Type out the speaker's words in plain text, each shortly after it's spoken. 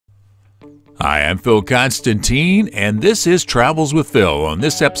Hi, I'm Phil Constantine, and this is Travels with Phil. On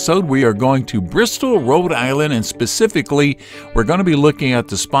this episode, we are going to Bristol, Rhode Island, and specifically, we're going to be looking at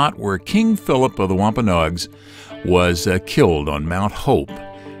the spot where King Philip of the Wampanoags was killed on Mount Hope.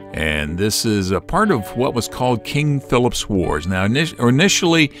 And this is a part of what was called King Philip's Wars. Now,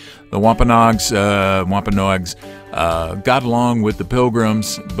 initially, the Wampanoags got along with the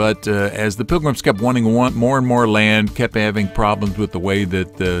Pilgrims, but as the Pilgrims kept wanting more and more land, kept having problems with the way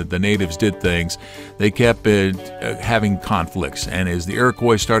that the natives did things, they kept having conflicts. And as the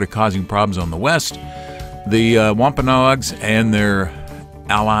Iroquois started causing problems on the west, the Wampanoags and their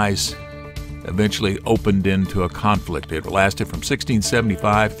allies eventually opened into a conflict. It lasted from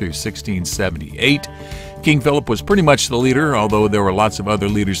 1675 through 1678. King Philip was pretty much the leader, although there were lots of other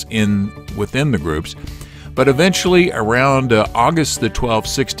leaders within the groups. But eventually, around August the 12th,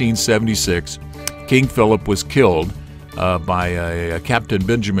 1676, King Philip was killed by a Captain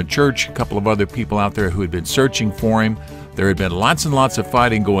Benjamin Church, a couple of other people out there who had been searching for him. There had been lots and lots of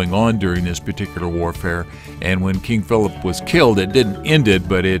fighting going on during this particular warfare, and when King Philip was killed, it didn't end it,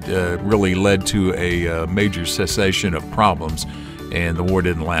 but it really led to a major cessation of problems, and the war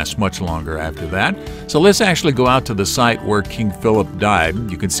didn't last much longer after that. So let's actually go out to the site where King Philip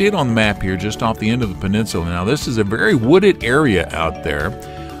died. You can see it on the map here, just off the end of the peninsula. Now, this is a very wooded area out there.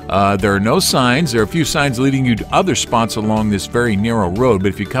 There are no signs. There are a few signs leading you to other spots along this very narrow road, but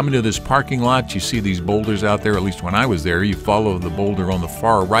if you come into this parking lot, you see these boulders out there. At least when I was there, you follow the boulder on the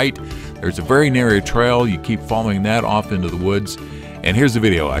far right. There's a very narrow trail. You keep following that off into the woods, and here's the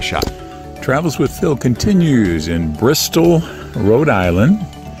video I shot. Travels with Phil continues in Bristol, Rhode Island,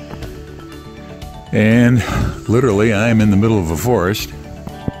 and literally I am in the middle of a forest.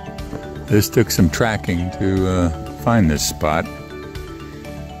 This took some tracking to find this spot.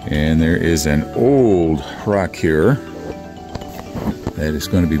 And there is an old rock here that is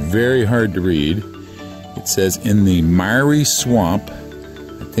going to be very hard to read. It says, in the miry swamp,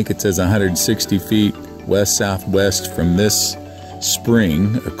 I think it says 160 feet west-southwest from this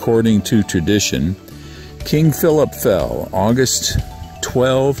spring, according to tradition, King Philip fell, August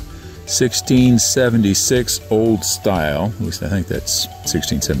 12, 1676, old style, at least I think that's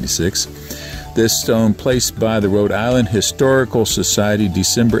 1676. This stone placed by the Rhode Island Historical Society,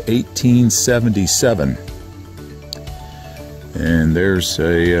 December 1877. And there's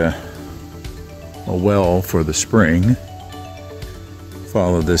a well for the spring.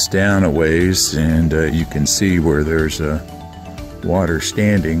 Follow this down a ways, and you can see where there's water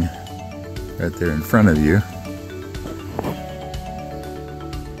standing right there in front of you.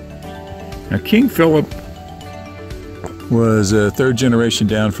 Now, King Philip was a third generation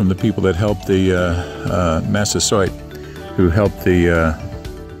down from the people that helped the Massasoit, who helped the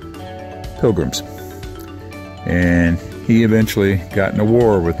Pilgrims. And he eventually got in a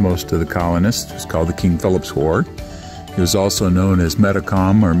war with most of the colonists. It was called the King Philip's War. He was also known as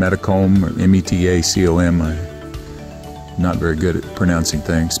Metacom or Metacom. I'm not very good at pronouncing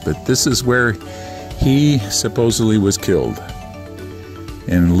things, but this is where he supposedly was killed.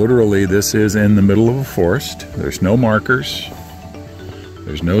 And literally, this is in the middle of a forest. There's no markers.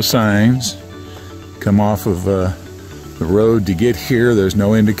 There's no signs. Come off of the road to get here. There's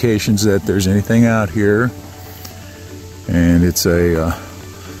no indications that there's anything out here. And it's a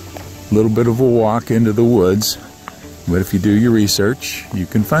little bit of a walk into the woods. But if you do your research, you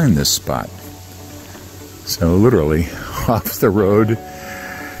can find this spot. So literally, off the road,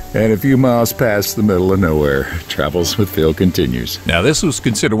 and a few miles past the middle of nowhere. Travels with Phil continues. Now, this was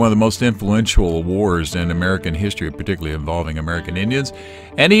considered one of the most influential wars in American history, particularly involving American Indians.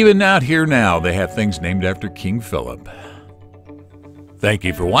 And even out here now, they have things named after King Philip. Thank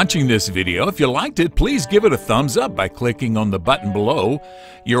you for watching this video. If you liked it, please give it a thumbs up by clicking on the button below.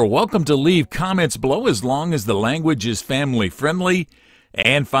 You're welcome to leave comments below as long as the language is family friendly.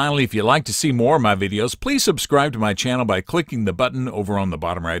 And finally, if you'd like to see more of my videos, please subscribe to my channel by clicking the button over on the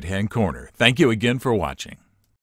bottom right-hand corner. Thank you again for watching.